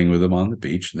kids playing with them on the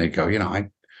beach, and they'd go,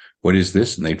 what is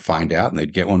this? And they'd find out, and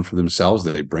they'd get one for themselves.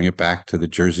 They'd bring it back to the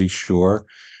Jersey Shore.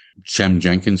 Shem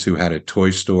Jenkins, who had a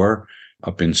toy store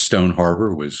up in Stone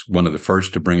Harbor, was one of the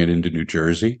first to bring it into New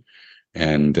Jersey.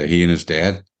 And he and his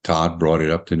dad, Todd, brought it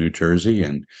up to New Jersey.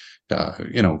 And,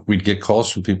 we'd get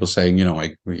calls from people saying,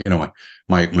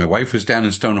 my wife was down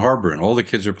in Stone Harbor and all the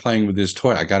kids are playing with this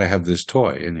toy. I got to have this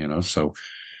toy. And, so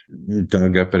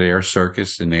Doug up at Air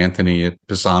Circus and Anthony at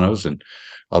Pisano's and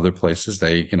other places,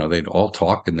 they'd all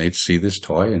talk and they'd see this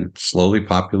toy, and it slowly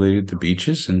populated the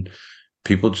beaches, and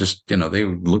people just, they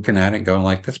were looking at it and going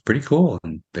like, that's pretty cool.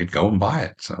 And they'd go and buy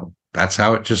it. So that's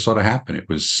how it just sort of happened. It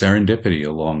was serendipity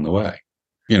along the way.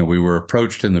 We were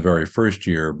approached in the very first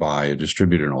year by a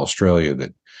distributor in Australia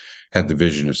that had the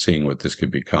vision of seeing what this could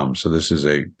become. So this is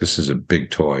a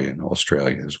big toy in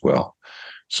Australia as well.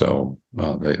 So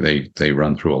they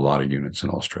run through a lot of units in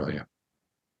Australia.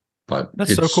 But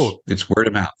that's so cool. It's word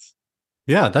of mouth.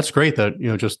 Yeah, that's great that,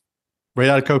 just right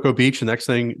out of Cocoa Beach, the next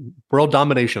thing, world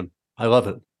domination. I love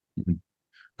it.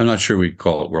 I'm not sure we'd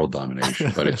call it world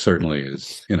domination, but it certainly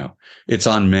is, it's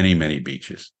on many, many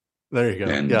beaches. There you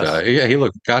go. And yes. Hey,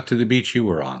 look, got to the beach you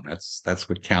were on. That's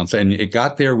what counts. And it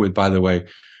got there with, by the way,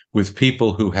 with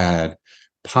people who had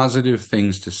positive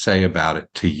things to say about it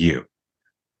to you.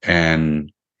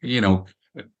 And,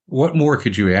 what more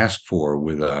could you ask for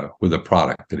with a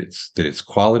product that it's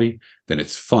quality, that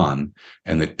it's fun,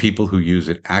 and that people who use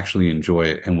it actually enjoy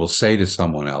it and will say to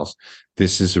someone else,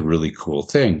 this is a really cool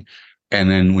thing.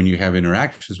 And then when you have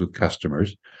interactions with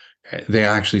customers, they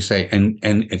actually say, and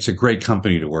it's a great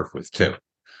company to work with too.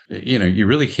 You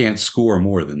really can't score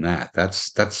more than that.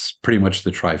 That's pretty much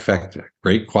the trifecta.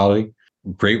 Great quality,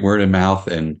 great word of mouth,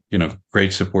 and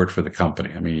great support for the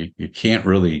company. I mean, you can't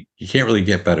really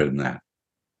get better than that.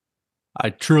 I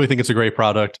truly think it's a great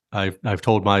product. I've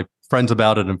told my friends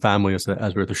about it and family as we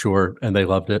were at the shore, and they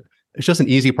loved it. It's just an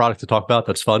easy product to talk about.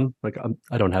 That's fun. Like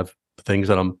I don't have things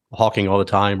that I'm hawking all the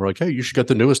time. Or like, hey, you should get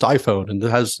the newest iPhone, and it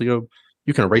has you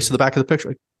can erase to the back of the picture.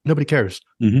 Like, nobody cares.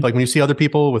 Mhm. Like when you see other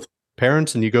people with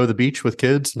parents and you go to the beach with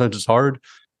kids, sometimes it's hard.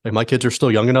 Like my kids are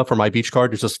still young enough where my beach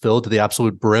card is just filled to the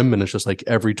absolute brim, and it's just like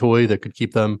every toy that could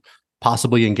keep them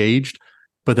possibly engaged.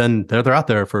 But then they're out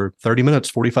there for 30 minutes,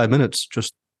 45 minutes,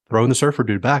 just throwing the surfer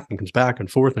dude back and comes back and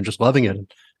forth and just loving it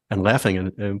and laughing.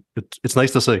 And it's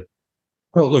nice to see.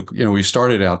 Well, look, we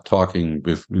started out talking,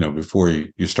 before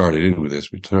you started in with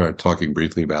this, we started talking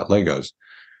briefly about Legos.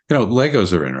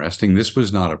 Legos are interesting. This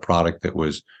was not a product that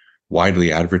was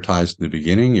widely advertised in the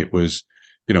beginning. It was,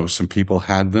 some people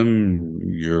had them.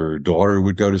 Your daughter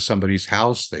would go to somebody's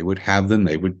house. They would have them.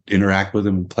 They would interact with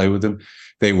them and play with them.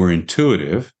 They were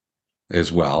intuitive as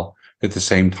well at the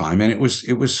same time. And it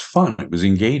was fun. It was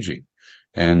engaging.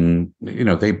 And,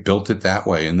 they built it that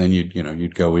way. And then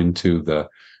you'd go into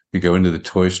the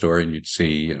toy store and you'd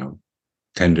see,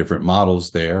 10 different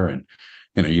models there. And,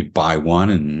 you'd buy one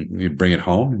and you'd bring it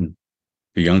home, and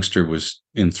the youngster was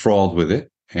enthralled with it.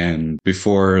 And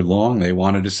before long, they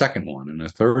wanted a second one and a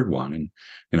third one.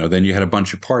 And, then you had a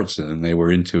bunch of parts, and then they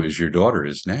were into, as your daughter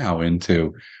is now,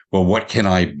 into, well, what can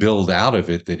I build out of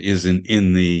it that isn't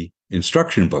in the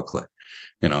instruction booklet?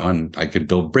 And I could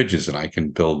build bridges, and I can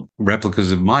build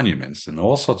replicas of monuments and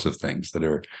all sorts of things that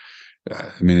are,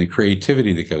 the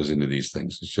creativity that goes into these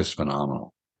things is just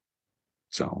phenomenal.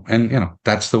 So, and,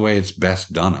 that's the way it's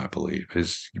best done, I believe,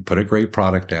 is you put a great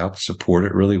product out, support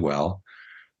it really well,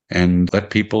 and let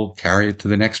people carry it to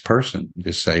the next person.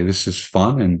 Just say, this is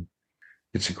fun, and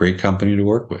it's a great company to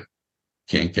work with.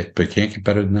 Can't get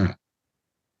better than that.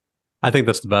 I think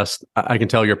that's the best. I can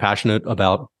tell you're passionate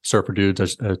about surfer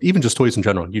dudes, even just toys in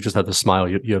general. You just have this smile.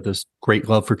 You have this great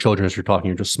love for children as you're talking.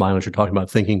 You're just smiling as you're talking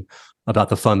about, thinking about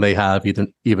the fun they have,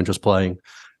 even just playing.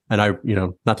 And I,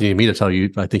 not that you need me to tell you,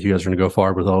 I think you guys are going to go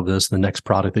far with all of this. The next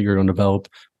product that you're going to develop,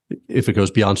 if it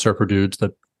goes beyond surfer dudes,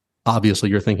 that obviously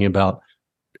you're thinking about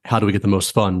how do we get the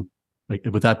most fun? Like,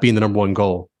 with that being the number one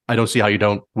goal, I don't see how you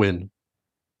don't win.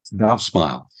 It's about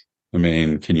smiles.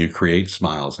 Can you create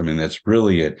smiles? That's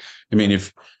really it.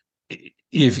 If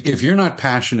you're not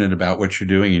passionate about what you're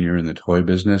doing and you're in the toy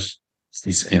business,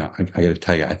 I got to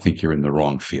tell you, I think you're in the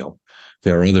wrong field.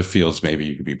 There are other fields maybe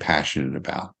you could be passionate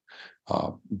about.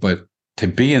 But to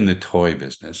be in the toy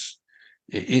business,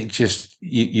 it just,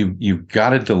 you've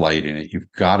got to delight in it.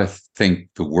 You've got to think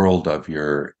the world of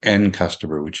your end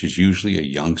customer, which is usually a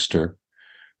youngster,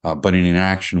 but in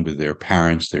interaction with their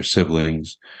parents, their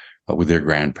siblings, with their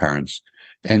grandparents.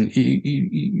 And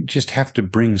you just have to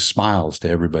bring smiles to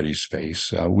everybody's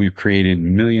face. We've created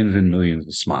millions and millions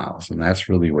of smiles, and that's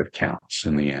really what counts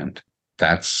in the end.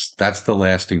 That's the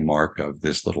lasting mark of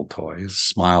this little toy, is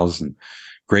smiles and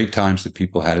great times that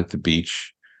people had at the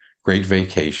beach, great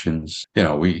vacations.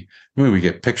 We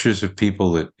get pictures of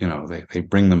people that, they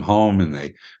bring them home and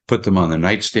they put them on the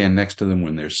nightstand next to them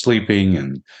when they're sleeping,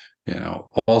 and,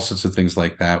 all sorts of things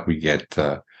like that. We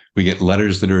get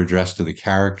letters that are addressed to the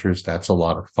characters. That's a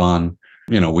lot of fun.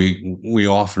 We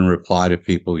often reply to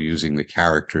people using the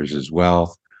characters as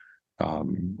well.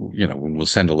 When we'll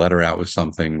send a letter out with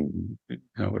something,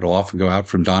 it'll often go out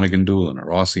from Donegan Doolin or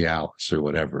Rossi Alice or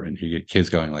whatever. And you get kids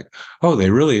going like, oh,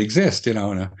 they really exist,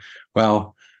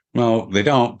 well, no, they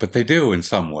don't, but they do in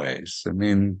some ways.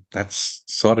 That's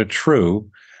sort of true.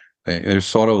 They're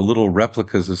sort of little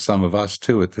replicas of some of us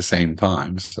too at the same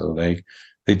time. So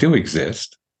they do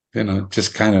exist,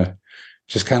 just kind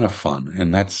of fun.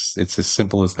 And it's as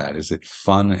simple as that. Is it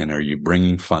fun? And are you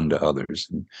bringing fun to others?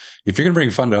 And if you're going to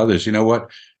bring fun to others, you know what?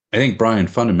 I think, Brian,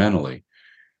 fundamentally,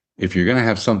 if you're going to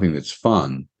have something that's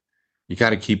fun, you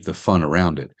got to keep the fun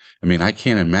around it. I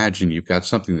can't imagine you've got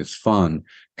something that's fun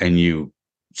and you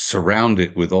surround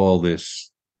it with all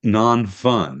this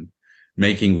non-fun,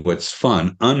 making what's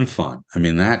fun unfun.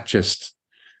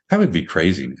 That would be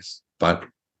craziness. But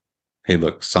hey,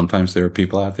 look, sometimes there are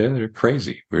people out there that are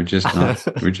crazy. We're just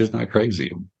not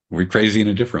crazy. We're crazy in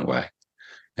a different way.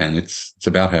 And it's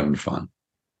about having fun.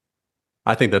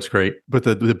 I think that's great. But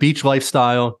the beach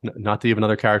lifestyle, not to even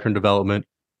another character in development,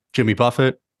 Jimmy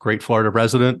Buffett, great Florida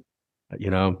resident.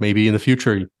 Maybe in the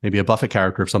future, maybe a Buffett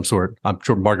character of some sort. I'm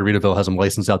sure Margaritaville has them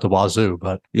licensed out to wazoo,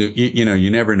 but you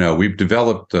never know. We've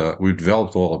developed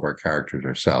all of our characters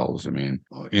ourselves. I mean,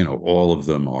 all of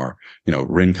them are,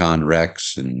 Rincon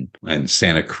Rex and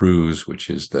Santa Cruz, which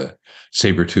is the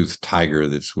saber-toothed tiger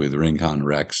that's with Rincon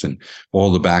Rex, and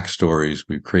all the backstories.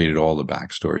 We've created all the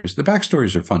backstories. The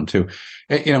backstories are fun too,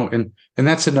 and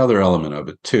that's another element of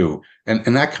it too.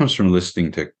 And that comes from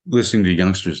listening to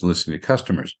youngsters and listening to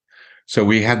customers. So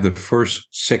we had the first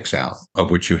 6 out,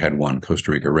 of which you had one,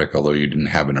 Costa Rica Rick, although you didn't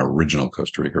have an original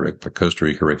Costa Rica Rick, but Costa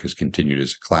Rica Rick has continued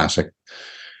as a classic.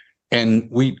 And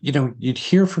you'd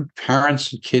hear from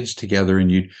parents and kids together, and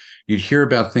you'd hear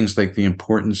about things like the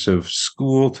importance of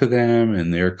school to them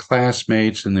and their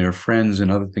classmates and their friends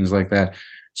and other things like that.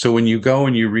 So when you go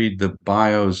and you read the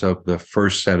bios of the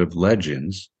first set of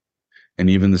legends and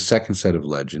even the second set of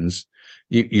legends,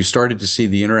 you started to see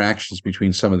the interactions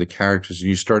between some of the characters, and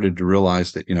you started to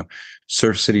realize that,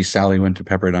 Surf City Sally went to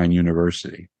Pepperdine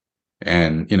University.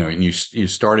 And, and you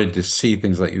started to see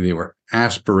things like they were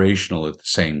aspirational at the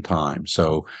same time.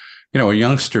 So, a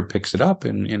youngster picks it up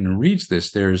and reads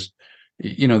this. There's,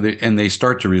 and they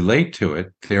start to relate to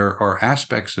it. There are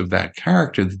aspects of that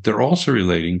character that they're also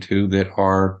relating to that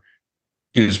are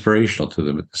inspirational to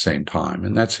them at the same time.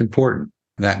 And that's important.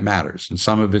 That matters. And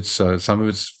some of it's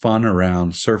fun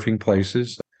around surfing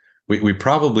places. We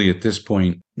probably at this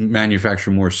point manufacture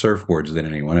more surfboards than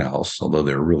anyone else, although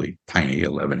they're really tiny,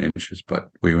 11 inches, but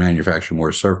we manufacture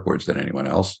more surfboards than anyone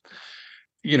else.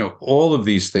 All of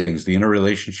these things, the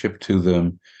interrelationship to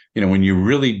them, when you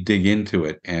really dig into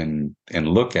it and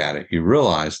look at it, you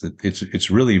realize that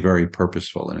it's really very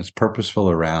purposeful, and it's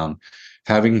purposeful around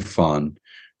having fun,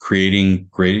 creating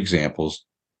great examples.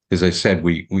 As I said,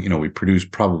 we produce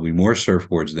probably more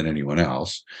surfboards than anyone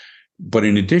else. But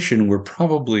in addition, we're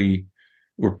probably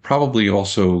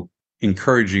also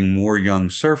encouraging more young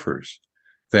surfers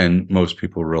than most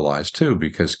people realize too,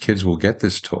 because kids will get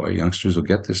this toy, youngsters will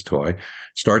get this toy,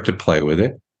 start to play with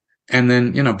it. And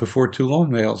then, before too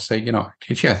long, they'll say,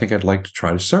 gee, I think I'd like to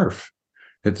try to surf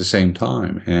at the same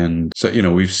time. And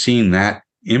so, we've seen that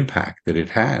impact that it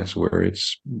has, where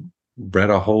it's bred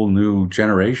a whole new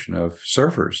generation of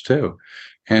surfers too.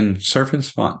 And surfing's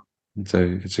fun.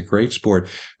 It's a great sport.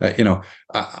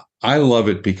 I love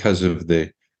it because of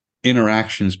the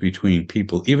interactions between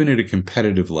people, even at a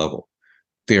competitive level.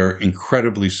 They are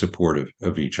incredibly supportive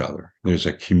of each other. There's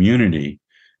a community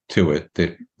to it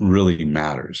that really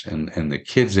matters. And the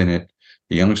kids in it,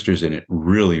 the youngsters in it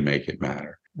really make it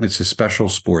matter. It's a special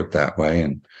sport that way.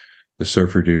 And the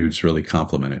surfer dudes really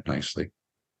complement it nicely.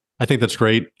 I think that's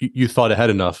great. You thought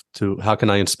ahead enough to how can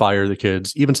I inspire the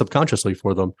kids, even subconsciously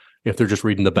for them, if they're just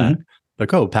reading the back. Mm-hmm.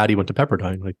 Like, oh, Patty went to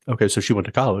Pepperdine. Like, okay, so she went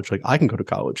to college. Like, I can go to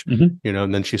college, and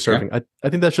then she's surfing. Yeah. I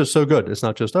think that's just so good. It's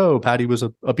not just, oh, Patty was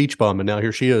a beach bum and now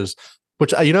here she is.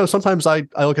 Which, sometimes I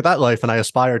look at that life and I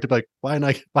aspire to be like, why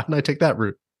didn't I take that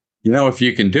route? If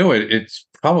you can do it, it's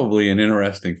probably an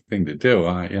interesting thing to do.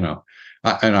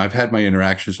 And I've had my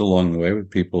interactions along the way with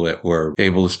people that were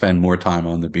able to spend more time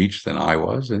on the beach than I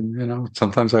was. And,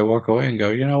 sometimes I walk away and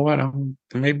go, you know what,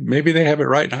 maybe they have it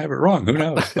right and I have it wrong. Who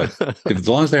knows? But as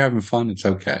long as they're having fun, it's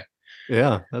okay.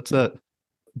 Yeah, that's it.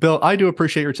 Bill, I do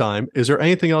appreciate your time. Is there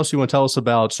anything else you want to tell us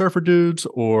about Surfer Dudes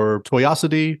or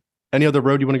TOYocity? Any other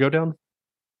road you want to go down?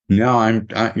 No,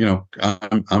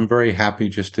 I'm very happy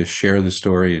just to share the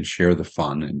story and share the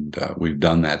fun. And we've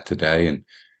done that today. And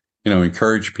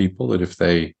encourage people that if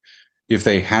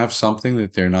they have something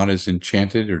that they're not as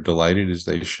enchanted or delighted as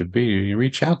they should be, you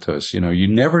reach out to us. You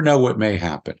never know what may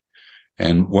happen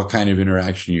and what kind of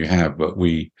interaction you have, but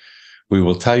we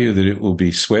will tell you that it will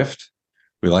be swift.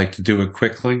 We like to do it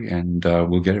quickly, and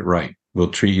we'll get it right.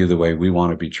 We'll treat you the way we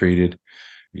want to be treated.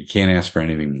 You can't ask for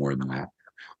anything more than that.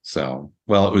 So,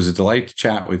 well, it was a delight to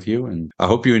chat with you, and I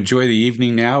hope you enjoy the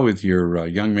evening now with your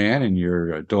young man and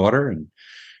your daughter, and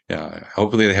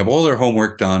hopefully they have all their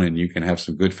homework done and you can have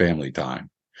some good family time.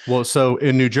 Well, so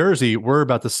in New Jersey, we're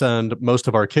about to send most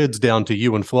of our kids down to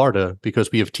you in Florida because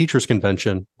we have teachers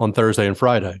convention on Thursday and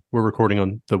Friday. We're recording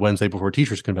on the Wednesday before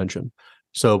teachers convention.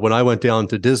 So when I went down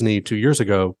to Disney 2 years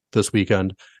ago this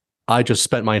weekend, I just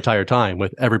spent my entire time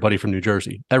with everybody from New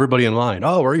Jersey, everybody in line.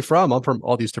 Oh, where are you from? I'm from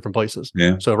all these different places.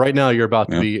 Yeah. So right now you're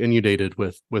about to be inundated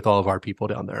with all of our people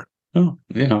down there. Oh,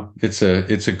 it's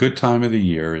a good time of the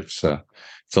year. It's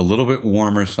a little bit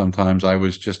warmer sometimes. I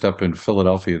was just up in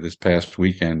Philadelphia this past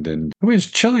weekend, and it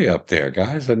was chilly up there,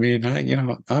 guys. I mean,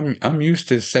 I'm used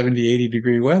to 70, 80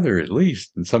 degree weather at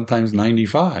least, and sometimes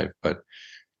 95. But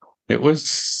it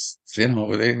was,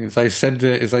 as I said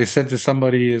to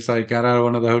somebody as I got out of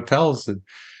one of the hotels,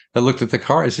 I looked at the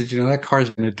car. I said, that car's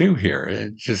going to do here.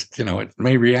 It just, it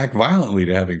may react violently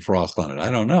to having frost on it.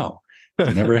 I don't know.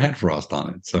 I never had frost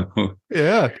on it. So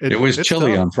yeah, it was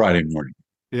chilly on Friday morning.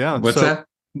 Yeah. What's that?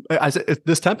 I said,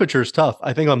 this temperature is tough.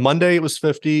 I think on Monday it was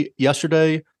 50.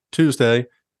 Yesterday, Tuesday,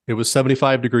 it was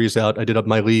 75 degrees out. I did up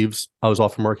my leaves. I was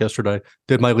off from work yesterday,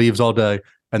 did my leaves all day.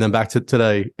 And then back to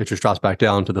today, it just drops back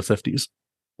down to the 50s.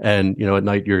 And, at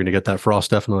night, you're going to get that frost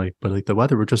definitely. But like the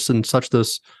weather, we're just in such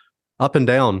this up and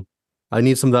down. I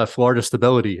need some of that Florida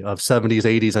stability of 70s,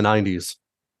 80s, and 90s.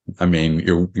 I mean,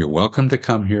 you're welcome to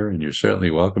come here, and you're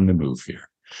certainly welcome to move here.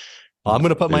 I'm going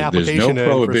to put my application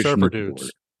in for Surfer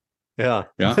Dudes. Yeah.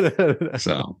 Yeah.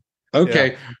 So,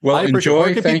 okay. Yeah. Well, enjoy.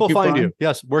 Where can people find Brian. you?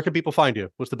 Yes. Where can people find you?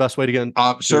 What's the best way to get in?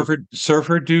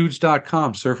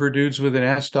 Surferdudes.com. Surferdudes with an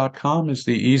S.com is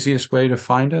the easiest way to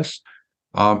find us.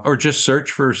 Or just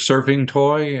search for surfing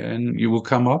toy and you will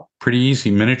come up. Pretty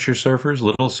easy. Miniature surfers,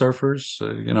 little surfers,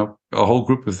 a whole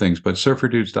group of things. But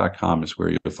surferdudes.com is where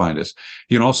you'll find us.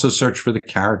 You can also search for the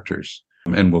characters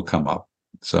and we'll come up.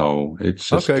 So it's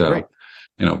just, great.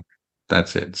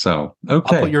 That's it. So,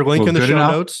 okay. I'll put your link in the show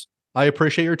notes. I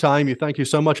appreciate your time. Thank you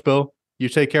so much, Bill. You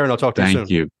take care and I'll talk to you soon.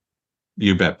 Thank you.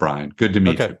 You bet, Brian. Good to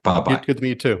meet you. Bye-bye. Good to meet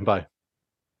you too. Bye.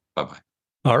 Bye-bye.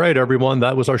 All right, everyone.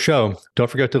 That was our show. Don't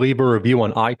forget to leave a review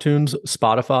on iTunes,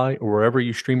 Spotify, or wherever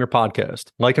you stream your podcast.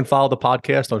 Like and follow the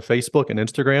podcast on Facebook and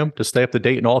Instagram to stay up to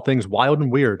date in all things wild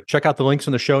and weird. Check out the links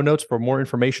in the show notes for more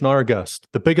information on our guest.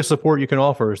 The biggest support you can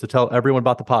offer is to tell everyone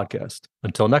about the podcast.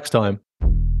 Until next time.